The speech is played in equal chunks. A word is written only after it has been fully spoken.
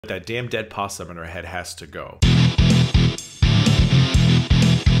That damn dead possum in her head has to go.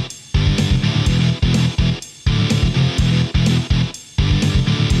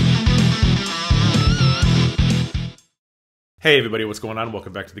 Hey everybody, what's going on?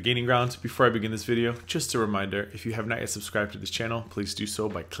 Welcome back to the Gaining Grounds. Before I begin this video, just a reminder, if you have not yet subscribed to this channel, please do so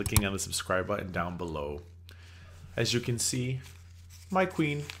by clicking on the subscribe button down below. As you can see, my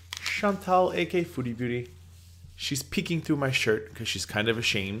queen, Chantal, aka Foodie Beauty, she's peeking through my shirt because she's kind of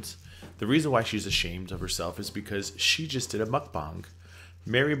ashamed. The reason why she's ashamed of herself is because she just did a mukbang.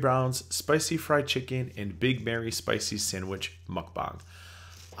 Mary Brown's spicy fried chicken and Big Mary spicy sandwich mukbang.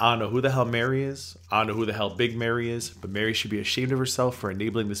 I don't know who the hell Mary is. I don't know who the hell Big Mary is, but Mary should be ashamed of herself for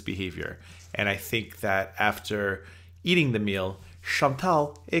enabling this behavior. And I think that after eating the meal,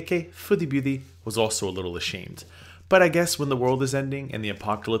 Chantal, aka Foodie Beauty, was also a little ashamed. But I guess when the world is ending and the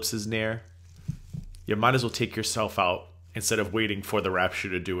apocalypse is near, you might as well take yourself out instead of waiting for the rapture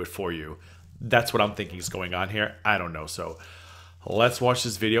to do it for you. That's what I'm thinking is going on here. I don't know. So let's watch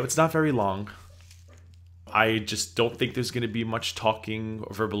this video. It's not very long. I just don't think there's going to be much talking,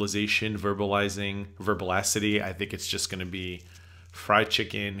 verbalization, verbalacity. I think it's just going to be fried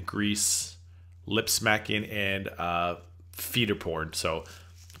chicken, grease, lip smacking, and feeder porn. So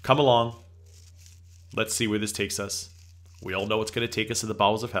come along. Let's see where this takes us. We all know it's going to take us to the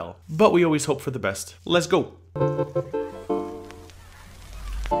bowels of hell, but we always hope for the best. Let's go.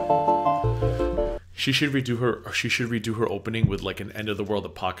 She should redo her opening with like an end of the world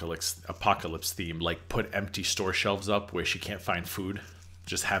apocalypse theme, like put empty store shelves up where she can't find food.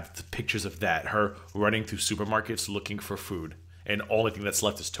 Just have the pictures of that, her running through supermarkets looking for food, and only thing that's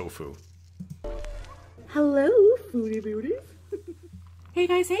left is tofu. Hello, Foodie Beauty. Hey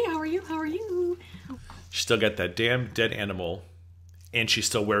guys, hey, how are you? How are you? She still got that damn dead animal, and she's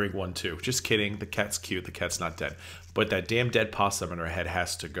still wearing one too. Just kidding, the cat's cute, the cat's not dead. But that damn dead possum in her head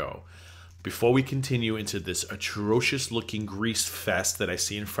has to go. Before we continue into this atrocious looking grease fest that I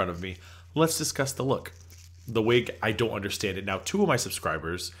see in front of me, let's discuss the look. The wig, I don't understand it. Now, two of my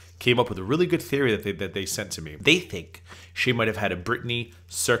subscribers came up with a really good theory that they sent to me. They think she might have had a Britney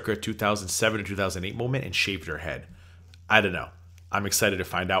circa 2007 or 2008 moment and shaved her head. I don't know. I'm excited to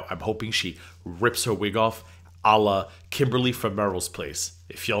find out. I'm hoping she rips her wig off a la Kimberly from Merrill's Place.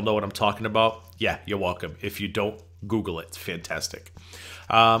 If y'all know what I'm talking about, yeah, you're welcome. If you don't, Google it. It's fantastic.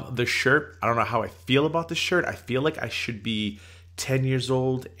 The shirt, I don't know how I feel about the shirt. I feel like I should be 10 years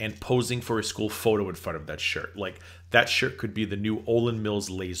old and posing for a school photo in front of that shirt. Like, that shirt could be the new Olin Mills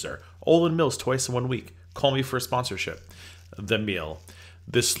laser. Olin Mills, twice in 1 week. Call me for a sponsorship. The meal.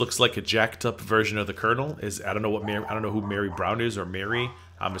 This looks like a jacked up version of the Colonel. I don't know who Mary Brown is, or Mary.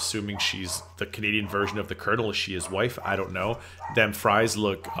 I'm assuming she's the Canadian version of the Colonel. Is she his wife? I don't know. Them fries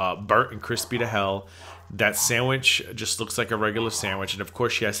look burnt and crispy to hell. That sandwich just looks like a regular sandwich. And of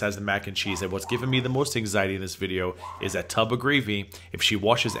course she has the mac and cheese. And what's giving me the most anxiety in this video is that tub of gravy. If she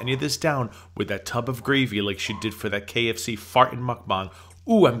washes any of this down with that tub of gravy like she did for that KFC fart and mukbang,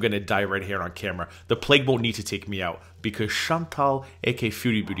 ooh, I'm going to die right here on camera. The plague won't need to take me out because Chantal, aka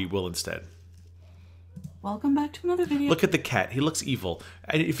Foodie Beauty, will instead. Welcome back to another video. Look at the cat. He looks evil.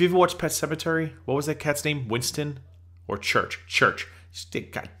 And if you ever watched Pet Sematary, what was that cat's name? Winston? Or Church? Church.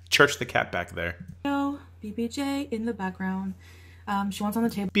 Church the cat back there. No, BBJ in the background. She wants on the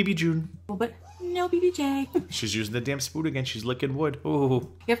table. BB June. But no BBJ. She's using the damn spoon again. She's licking wood. Ooh.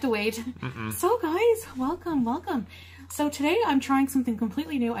 You have to wait. So guys, welcome, welcome. So today I'm trying something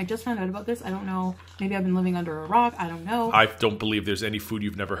completely new. I just found out about this. I don't know. Maybe I've been living under a rock. I don't know. I don't believe there's any food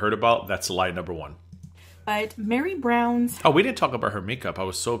you've never heard about. That's lie number one. But Mary Brown's... Oh, we didn't talk about her makeup. I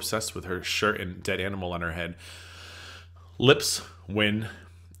was so obsessed with her shirt and dead animal on her head. Lips, win.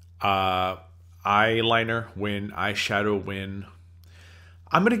 Eyeliner, win. Eyeshadow, win.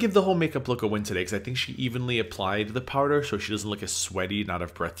 I'm going to give the whole makeup look a win today because I think she evenly applied the powder so she doesn't look as sweaty, not out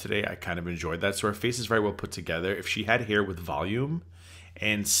of breath today. I kind of enjoyed that. So her face is very well put together. If she had hair with volume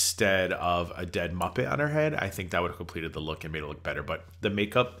instead of a dead Muppet on her head, I think that would have completed the look and made it look better. But the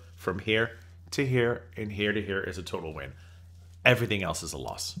makeup from here to here and here to here is a total win. Everything else is a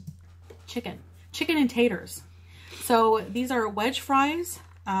loss. Chicken and taters. So these are wedge fries,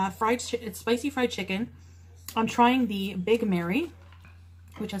 it's spicy fried chicken. I'm trying the Big Mary,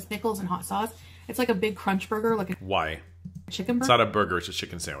 which has pickles and hot sauce. It's like a big crunch burger, like a Why? Chicken burger. It's not a burger, it's a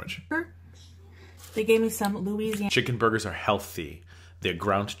chicken sandwich. They gave me some Louisiana. Chicken burgers are healthy. They're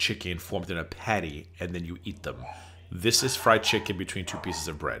ground chicken formed in a patty, and then you eat them. This is fried chicken between two pieces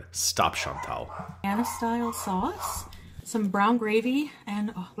of bread. Stop, Chantal. Style sauce, some brown gravy,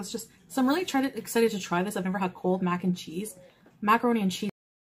 and I'm really excited to try this. I've never had cold macaroni and cheese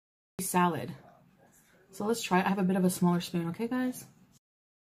salad. So let's try it. I have a bit of a smaller spoon, okay guys?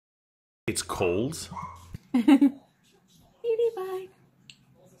 It's cold. Beauty bye.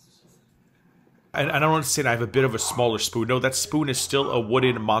 And I don't understand. I have a bit of a smaller spoon. No, that spoon is still a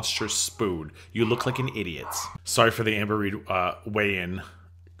wooden monstrous spoon. You look like an idiot. Sorry for the Amber Reed weigh-in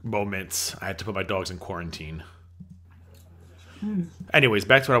moments. I had to put my dogs in quarantine. Anyways,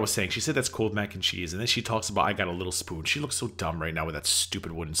 back to what I was saying. She said that's cold mac and cheese, and then she talks about I got a little spoon. She looks so dumb right now with that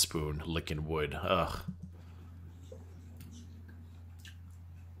stupid wooden spoon, licking wood. Ugh.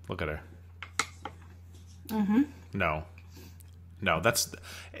 Look at her. No. No, that's...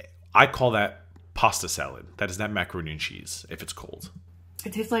 I call that pasta salad. That is not macaroni and cheese if it's cold.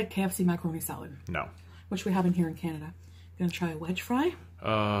 It tastes like KFC macaroni salad. No. Which we have in here in Canada. Gonna try a wedge fry.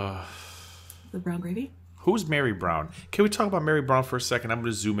 The brown gravy. Who's Mary Brown? Can we talk about Mary Brown for a second? I'm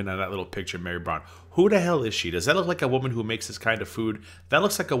going to zoom in on that little picture of Mary Brown. Who the hell is she? Does that look like a woman who makes this kind of food? That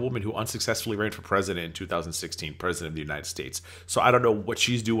looks like a woman who unsuccessfully ran for president in 2016, president of the United States. So I don't know what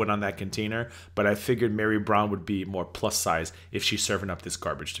she's doing on that container, but I figured Mary Brown would be more plus size if she's serving up this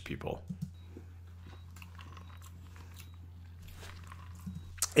garbage to people.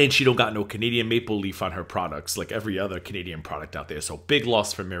 And she don't got no Canadian maple leaf on her products like every other Canadian product out there. So big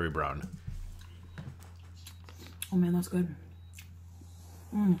loss for Mary Brown. Oh man, that's good.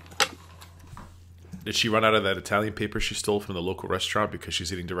 Did she run out of that Italian paper she stole from the local restaurant because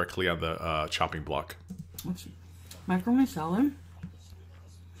she's eating directly on the chopping block? What's macaroni salad?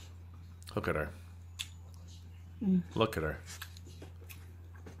 Look at her. Look at her.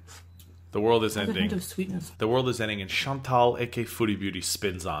 The world is ending. A hint of sweetness. The world is ending, and Chantal, aka Foodie Beauty,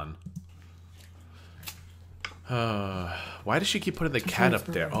 spins on. Why does she keep putting the cat up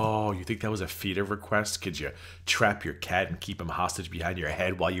there? Oh, you think that was a feeder request? Could you trap your cat and keep him hostage behind your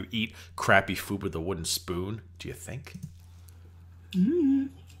head while you eat crappy food with a wooden spoon? Do you think? No.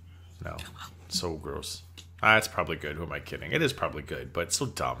 So gross. It's probably good. Who am I kidding? It is probably good, but it's so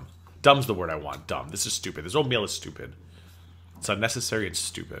dumb. Dumb's the word I want. Dumb. This is stupid. This whole meal is stupid. It's unnecessary and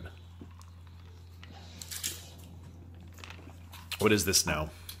stupid. What is this now?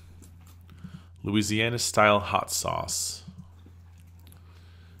 Louisiana-style hot sauce.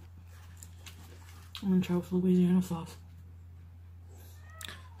 I'm gonna try with Louisiana sauce.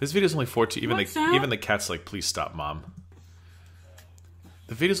 This video's only 14. Even the cat's like, please stop, Mom.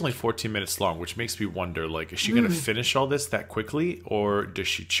 The video's only 14 minutes long, which makes me wonder, like, is she gonna finish all this that quickly, or does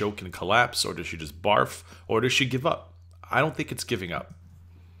she choke and collapse, or does she just barf, or does she give up? I don't think it's giving up.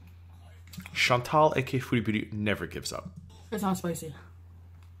 Chantal, aka Foodie Beauty, never gives up. It's not spicy.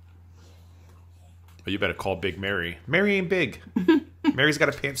 Well, you better call Big Mary. Mary ain't big. Mary's got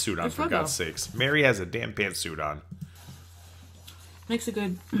a pantsuit on, for God's sakes. Mary has a damn pantsuit on. Makes a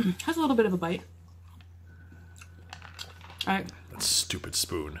good... has a little bit of a bite. Alright. That stupid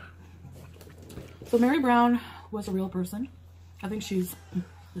spoon. So Mary Brown was a real person. I think she's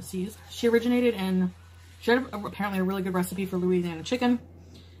deceased. She originated in... She had apparently a really good recipe for Louisiana chicken.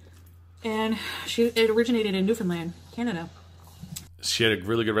 And it originated in Newfoundland, Canada. She had a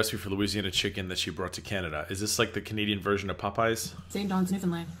really good recipe for Louisiana chicken that she brought to Canada. Is this like the Canadian version of Popeyes? St. John's,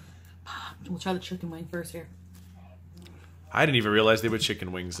 Newfoundland. We'll try the chicken wing first here. I didn't even realize they were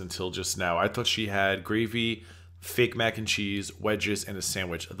chicken wings until just now. I thought she had gravy, fake mac and cheese, wedges, and a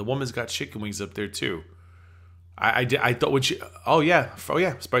sandwich. The woman's got chicken wings up there too. I thought when she... Oh yeah,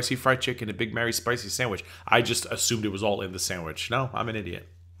 spicy fried chicken, a Big Mary spicy sandwich. I just assumed it was all in the sandwich. No, I'm an idiot.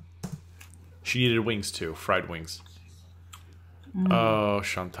 She needed wings too, fried wings. Oh,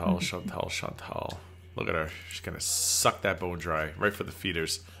 Chantal. Look at her. She's going to suck that bone dry. Right for the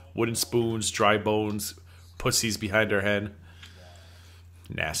feeders. Wooden spoons, dry bones, pussies behind her head.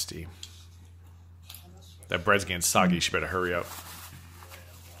 Nasty. That bread's getting soggy. She better hurry up.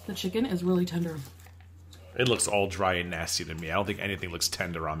 The chicken is really tender. It looks all dry and nasty to me. I don't think anything looks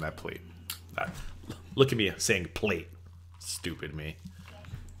tender on that plate. Look at me saying plate. Stupid me.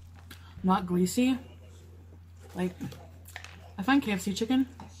 Not greasy. Like... I find KFC chicken.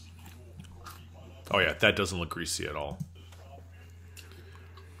 Oh yeah, that doesn't look greasy at all.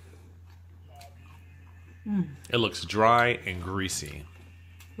 It looks dry and greasy.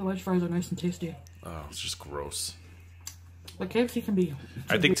 The wedge fries are nice and tasty. Oh, it's just gross. But KFC can be...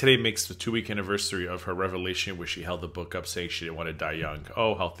 I think today makes the 2-week anniversary of her revelation where she held the book up saying she didn't want to die young.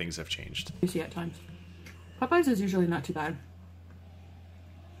 Oh, how things have changed. Tasty at times. Popeyes is usually not too bad.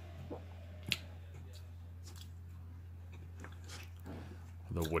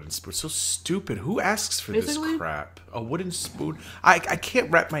 The wooden spoon. So stupid. Who asks for this crap? A wooden spoon? I can't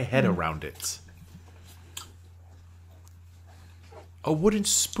wrap my head around it. A wooden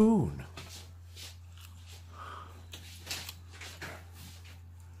spoon.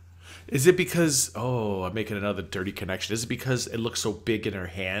 Is it because... Oh, I'm making another dirty connection. Is it because it looks so big in her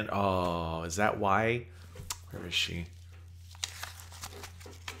hand? Oh, is that why? Where is she?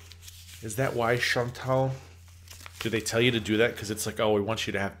 Is that why, Chantal? Do they tell you to do that? Because it's like, oh, we want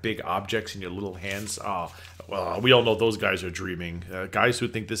you to have big objects in your little hands. Oh, well, we all know those guys are dreaming. Guys who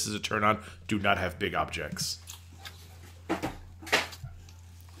think this is a turn-on do not have big objects.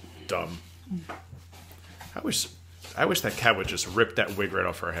 Dumb. I wish that cat would just rip that wig right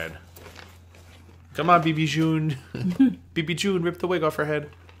off her head. Come on, BB June. BB June, rip the wig off her head.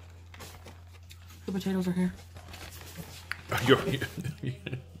 The potatoes are here.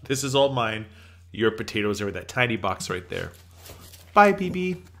 This is all mine. Your potatoes are in that tiny box right there. Bye,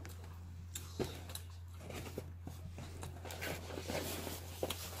 BB.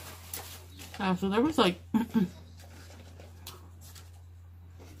 So there was like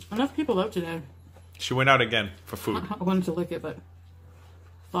enough people out today. She went out again for food. I wanted to lick it, but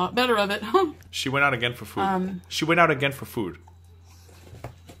thought better of it. She went out again for food. She went out again for food.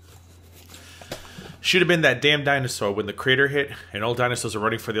 Should have been that damn dinosaur when the crater hit and all dinosaurs are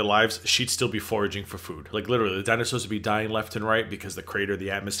running for their lives. She'd still be foraging for food. Like literally, the dinosaurs would be dying left and right because the crater, the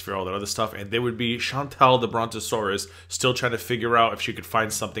atmosphere, all that other stuff. And there would be Chantal the Brontosaurus still trying to figure out if she could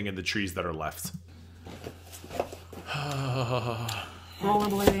find something in the trees that are left.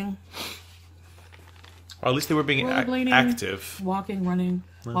 Rollerblading. Or at least they were being active. Walking, running,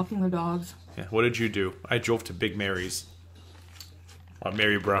 walking the dogs. Yeah. What did you do? I drove to Big Mary's. Or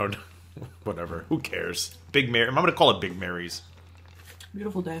Mary Brown. Whatever. Who cares? Big Mary. I'm going to call it Big Mary's.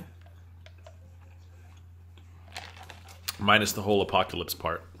 Beautiful day. Minus the whole apocalypse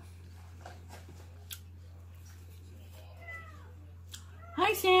part.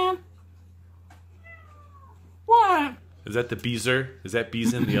 Hi, Sam. What? Is that the Beezer? Is that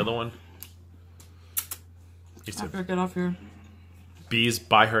Beezin, the other one? After I get off here. Bees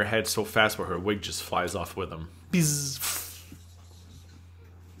by her head so fast where her wig just flies off with them. Bees.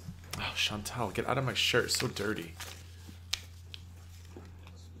 Oh, Chantal, get out of my shirt. It's so dirty.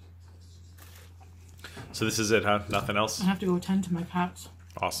 So this is it, huh? Nothing else? I have to go attend to my cats.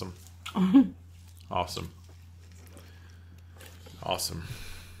 Awesome. Awesome. Awesome.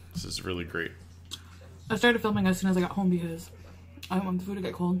 This is really great. I started filming as soon as I got home because I don't want the food to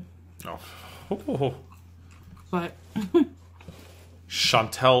get cold. Oh. But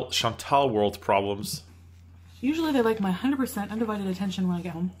Chantal world problems. Usually they like my 100% undivided attention when I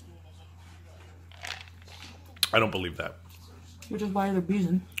get home. I don't believe that. Which is why they're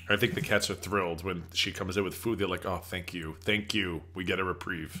beezing. I think the cats are thrilled when she comes in with food. They're like, oh, thank you. Thank you. We get a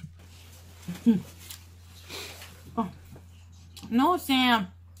reprieve. Oh. No, Sam.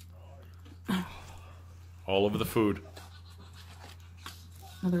 All over the food.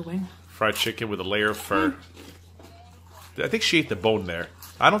 Another wing. Fried chicken with a layer of fur. I think she ate the bone there.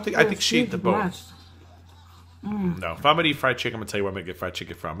 I think she ate the bone. No, if I'm gonna eat fried chicken, I'm gonna tell you where I'm gonna get fried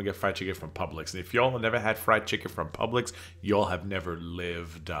chicken from. I'm gonna get fried chicken from Publix. And if y'all have never had fried chicken from Publix, y'all have never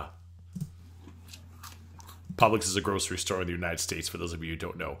lived. Publix is a grocery store in the United States, for those of you who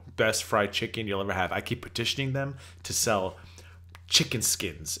don't know. Best fried chicken you'll ever have. I keep petitioning them to sell chicken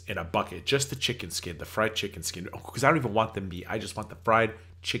skins in a bucket. Just the chicken skin, the fried chicken skin. Because I don't even want the meat. I just want the fried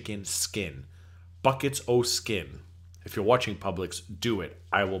chicken skin. Buckets o' skin. If you're watching Publix, do it.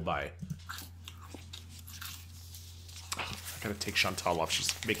 I will buy. I gotta take Chantal off.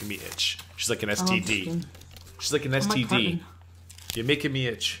 She's making me itch. She's like an STD. She's like an STD. You're making me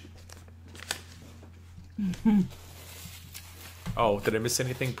itch. Oh, did I miss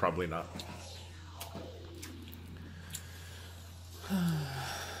anything? Probably not.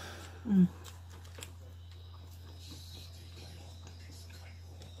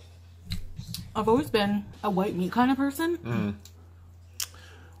 I've always been a white meat kind of person.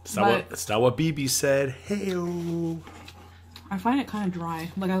 It's not what BB said. Hey-o. I find it kind of dry.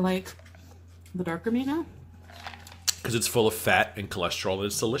 Like, I like the darker meat now. Because it's full of fat and cholesterol and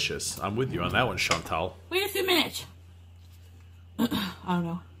it's delicious. I'm with you on that one, Chantal. Wait a few minutes. I don't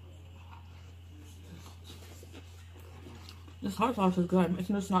know. This hot sauce is good. It's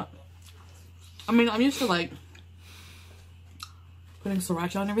just not... I mean, I'm used to, like, putting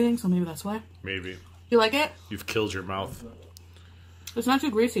sriracha on everything, so maybe that's why. Maybe. You like it? You've killed your mouth. It's not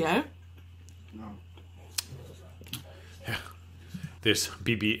too greasy, eh? No. Yeah. There's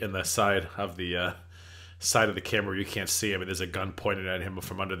BB in the side of the camera. You can't see him, and there's a gun pointed at him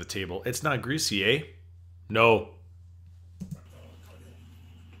from under the table. It's not greasy, eh? No.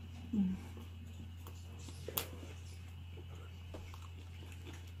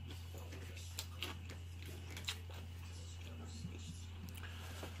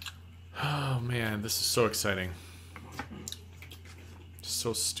 Oh man, this is so exciting.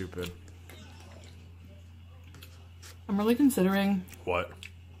 so stupid. I'm really considering... What?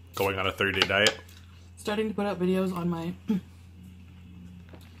 Going on a 30-day diet? Starting to put out videos on my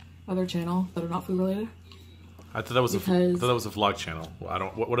other channel that are not food related. I thought that was a vlog channel. Well, I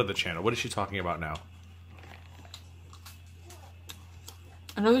don't. What are the channel? What is she talking about now?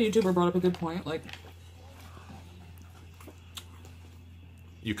 Another YouTuber brought up a good point. Like,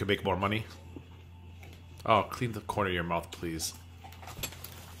 you could make more money. Oh, clean the corner of your mouth, please.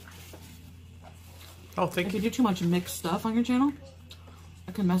 Oh, thank if you. you do too much mixed stuff on your channel,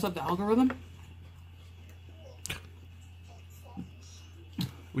 it can mess up the algorithm.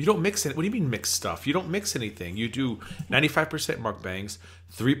 Well, you don't mix it. What do you mean mix stuff? You don't mix anything. You do 95% mukbangs,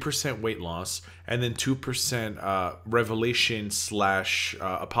 3% weight loss, and then 2% revelation /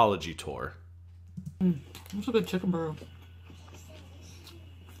 apology tour. That's a good chicken burger.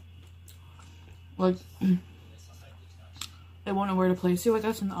 Like, they won't know where to place you, I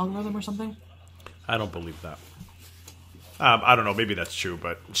guess, in the algorithm or something. I don't believe that. I don't know. Maybe that's true,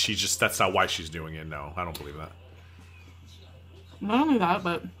 but that's not why she's doing it. No, I don't believe that. Not only that,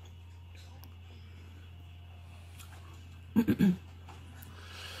 but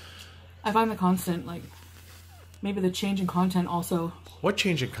I find the constant, like, maybe the change in content also... What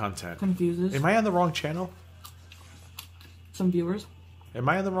change in content? Confuses. Am I on the wrong channel? Some viewers. Am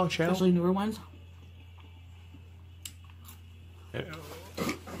I on the wrong channel? Especially newer ones.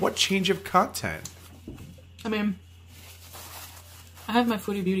 What change of content? I mean, I have my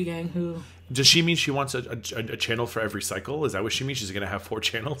Foodie Beauty gang who... Does she mean she wants a channel for every cycle? Is that what she means? She's going to have 4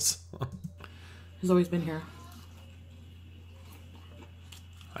 channels? Has always been here.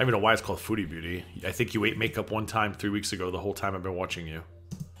 I don't even know why it's called Foodie Beauty. I think you ate makeup one time 3 weeks ago the whole time I've been watching you.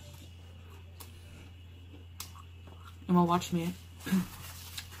 Emma watched me.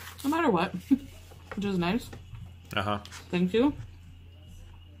 No matter what. Which is nice. Uh-huh. Thank you.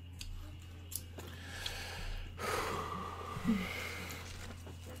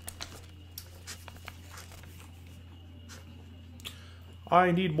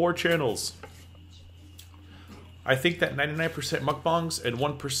 I need more channels. I think that 99% mukbangs and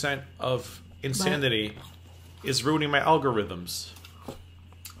 1% of insanity is ruining my algorithms.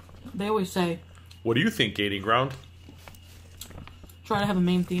 They always say, What do you think, Gating Ground? try to have a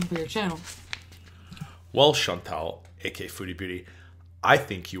main theme for your channel. Well, Chantal, aka Foodie Beauty, I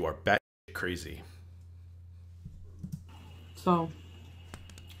think you are bat crazy. So,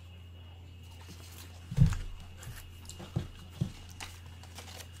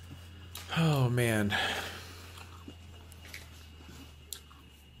 oh, man.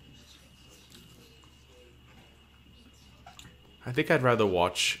 I think I'd rather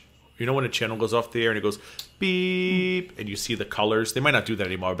watch... You know when a channel goes off the air and it goes beep and you see the colors? They might not do that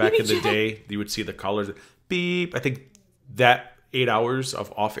anymore. Back in the day, you would see the colors. Beep. I think that 8 hours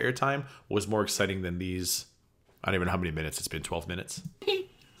of off-air time was more exciting than these. I don't even know how many minutes. It's been 12 minutes.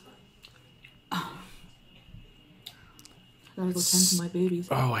 gotta go tend to my babies.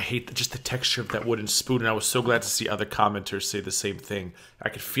 Oh, I hate just the texture of that wooden spoon. And I was so glad to see other commenters say the same thing. I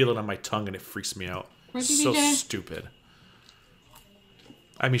could feel it on my tongue and it freaks me out. So stupid.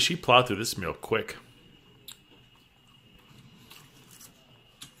 I mean, she plowed through this meal quick.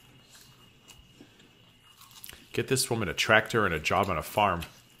 Get this woman a tractor and a job on a farm.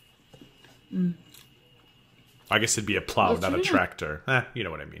 I guess it'd be a plow, not a tractor. You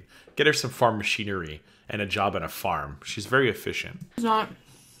know what I mean. Get her some farm machinery and a job on a farm. She's very efficient. It's not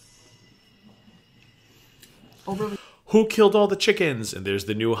overly... Who killed all the chickens? And there's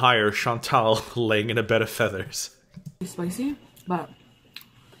the new hire, Chantal, laying in a bed of feathers. spicy, but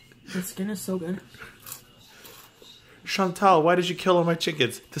the skin is so good. Chantal, why did you kill all my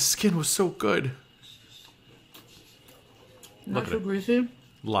chickens? The skin was so good. Not so greasy.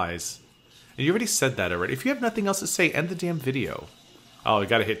 Lies. And you already said that already. If you have nothing else to say, end the damn video. Oh, you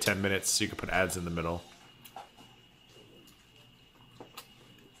gotta hit 10 minutes so you can put ads in the middle.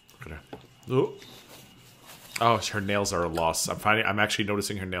 Look at her. Oh, her nails are a loss. I'm actually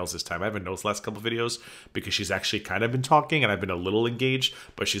noticing her nails this time. I haven't noticed the last couple videos because she's actually kind of been talking and I've been a little engaged,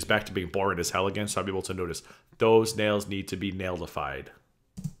 but she's back to being boring as hell again, so I'll be able to notice those nails need to be nailified.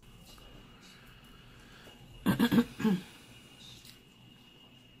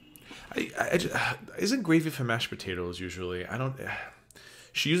 Isn't gravy for mashed potatoes usually? I don't...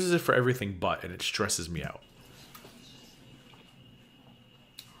 She uses it for everything but, and it stresses me out.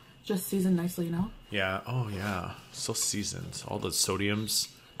 Just seasoned nicely, you know? Yeah. Oh, yeah. So seasoned. All the sodiums.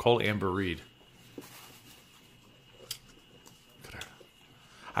 Call Amber Reed.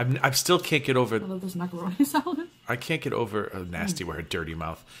 I still can't get over... I love this macaroni salad. I can't get over... Oh, nasty with her dirty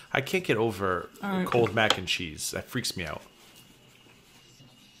mouth. I can't get over cold mac and cheese. That freaks me out.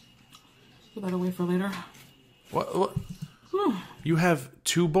 Put that away for later. What? You have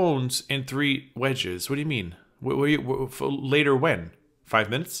 2 bones and 3 wedges. What do you mean? For later when? 5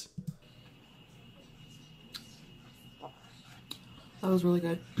 minutes? That was really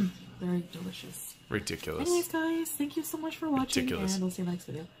good. Very delicious. Ridiculous. Anyways, guys, thank you so much for watching. Ridiculous. And we'll see you next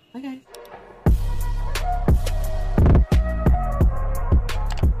video. Bye, guys.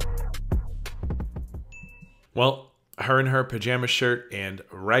 Well, her and her pajama shirt and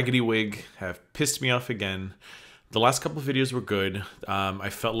raggedy wig have pissed me off again. The last couple of videos were good. I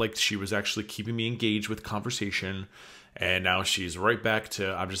felt like she was actually keeping me engaged with conversation. And now she's right back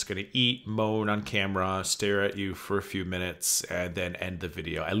to, I'm just going to eat, moan on camera, stare at you for a few minutes, and then end the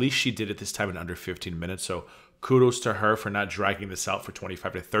video. At least she did it this time in under 15 minutes. So kudos to her for not dragging this out for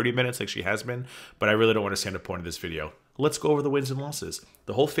 25 to 30 minutes like she has been. But I really don't understand the point of this video. Let's go over the wins and losses.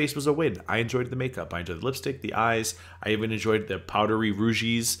 The whole face was a win. I enjoyed the makeup. I enjoyed the lipstick, the eyes. I even enjoyed the powdery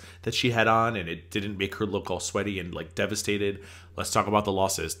rouges that she had on, and it didn't make her look all sweaty and like devastated. Let's talk about the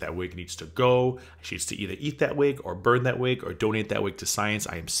losses. That wig needs to go. She needs to either eat that wig or burn that wig or donate that wig to science.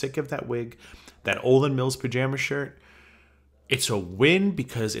 I am sick of that wig. That Olin Mills pajama shirt, it's a win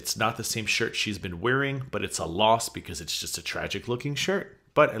because it's not the same shirt she's been wearing, but it's a loss because it's just a tragic looking shirt.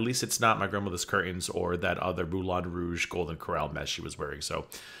 But at least it's not my grandmother's curtains or that other Moulin Rouge Golden Corral mess she was wearing. So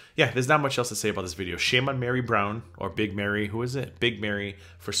yeah, there's not much else to say about this video. Shame on Mary Brown, or Big Mary, who is it? Big Mary,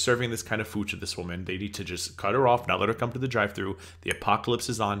 for serving this kind of food to this woman. They need to just cut her off, not let her come to the drive-thru. The apocalypse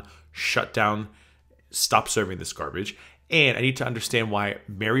is on. Shut down. Stop serving this garbage. And I need to understand why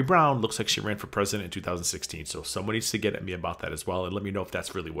Mary Brown looks like she ran for president in 2016. So someone needs to get at me about that as well and let me know if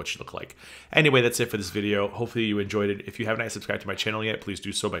that's really what she looked like. Anyway, that's it for this video. Hopefully you enjoyed it. If you haven't yet subscribed to my channel yet, please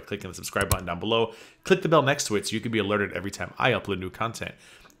do so by clicking the subscribe button down below. Click the bell next to it so you can be alerted every time I upload new content.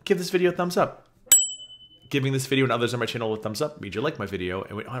 Give this video a thumbs up. Giving this video and others on my channel a thumbs up means you like my video.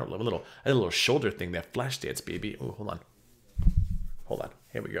 And I did a little shoulder thing, that flash dance, baby. Oh, hold on. Hold on.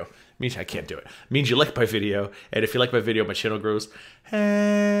 Here we go. Means I can't do it. Means you like my video. And if you like my video, my channel grows.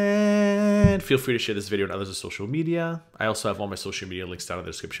 And feel free to share this video on others on social media. I also have all my social media links down in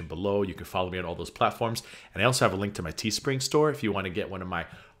the description below. You can follow me on all those platforms. And I also have a link to my Teespring store if you want to get one of my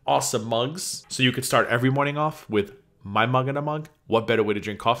awesome mugs. So you could start every morning off with my mug in a mug. What better way to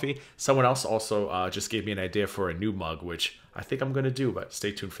drink coffee? Someone else also just gave me an idea for a new mug, which I think I'm going to do, but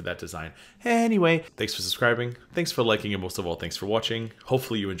stay tuned for that design. Anyway, thanks for subscribing. Thanks for liking, and most of all, thanks for watching.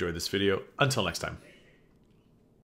 Hopefully you enjoyed this video. Until next time.